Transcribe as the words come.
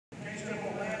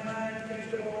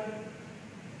morning.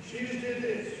 She just did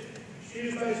this. She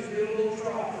just basically did a little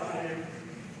trot right here.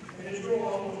 And this girl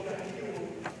almost got killed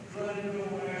running into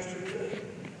when I asked her to do it.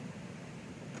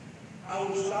 I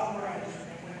would stop right and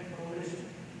went ballistic.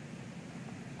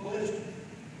 Ballistic.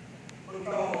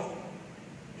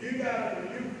 Because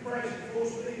when you press at full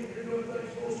speed, when you're doing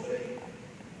things full speed,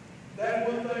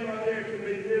 that one thing right there can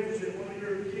be the difference in when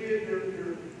you're a kid,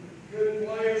 you're a good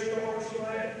player, star,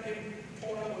 somebody, keep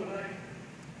pulling up with an ankle.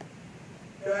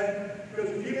 Okay? Because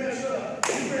if you mess up,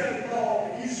 you grab the ball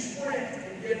and you sprint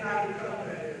and get out of the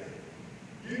combat area.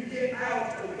 You get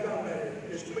out of the combat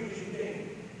area as quick as you can.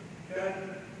 Okay?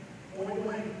 Point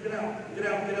blank, get out, get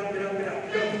out, get out, get out, get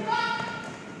out. Go.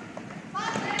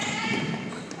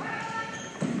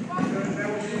 Is that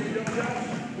what you do, Josh?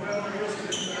 Well, I'm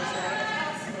listening to that.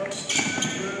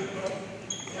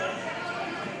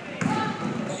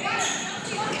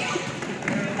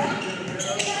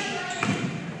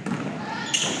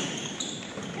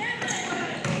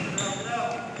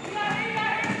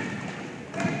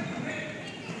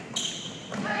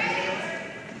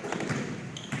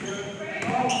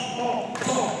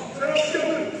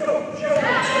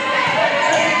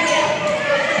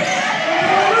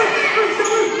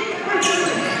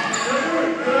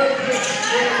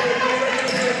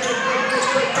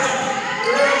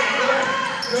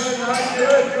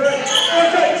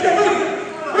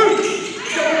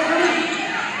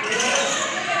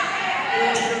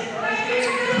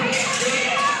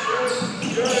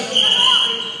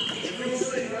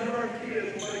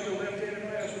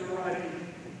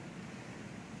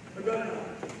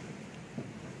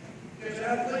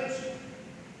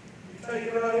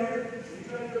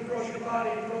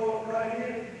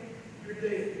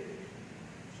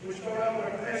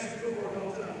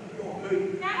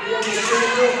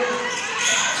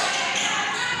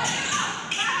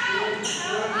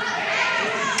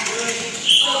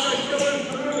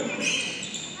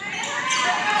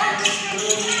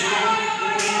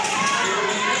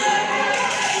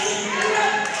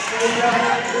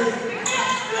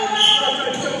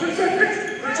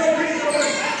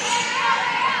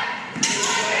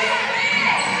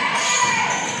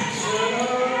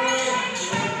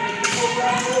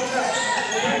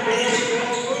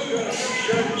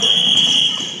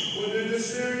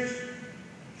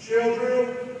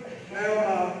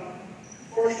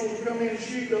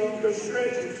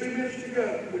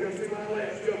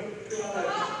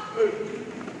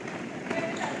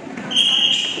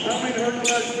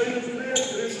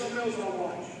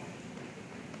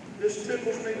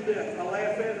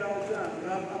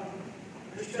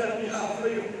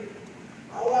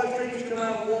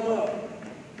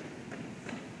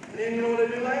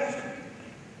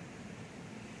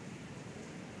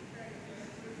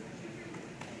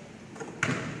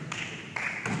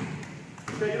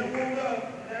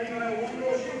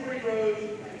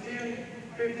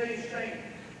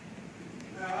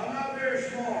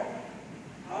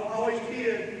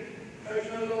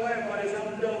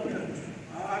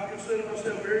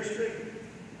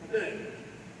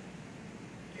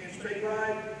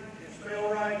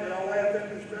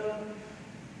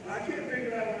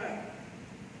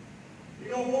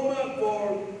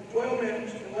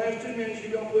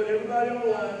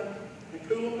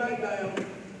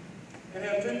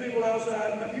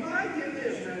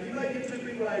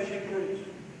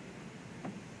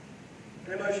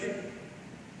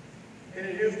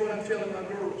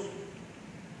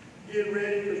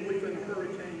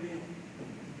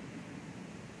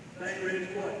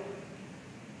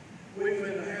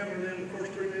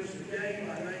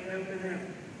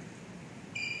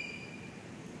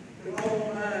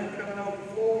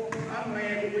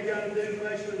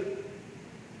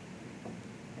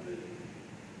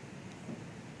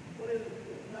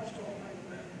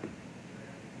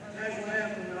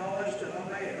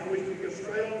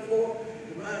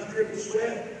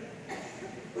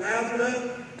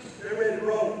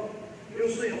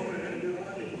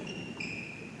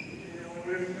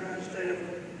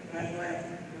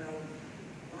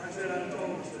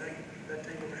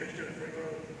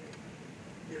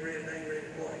 Get ready, they ain't ready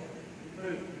to play.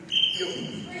 Move.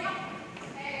 Go.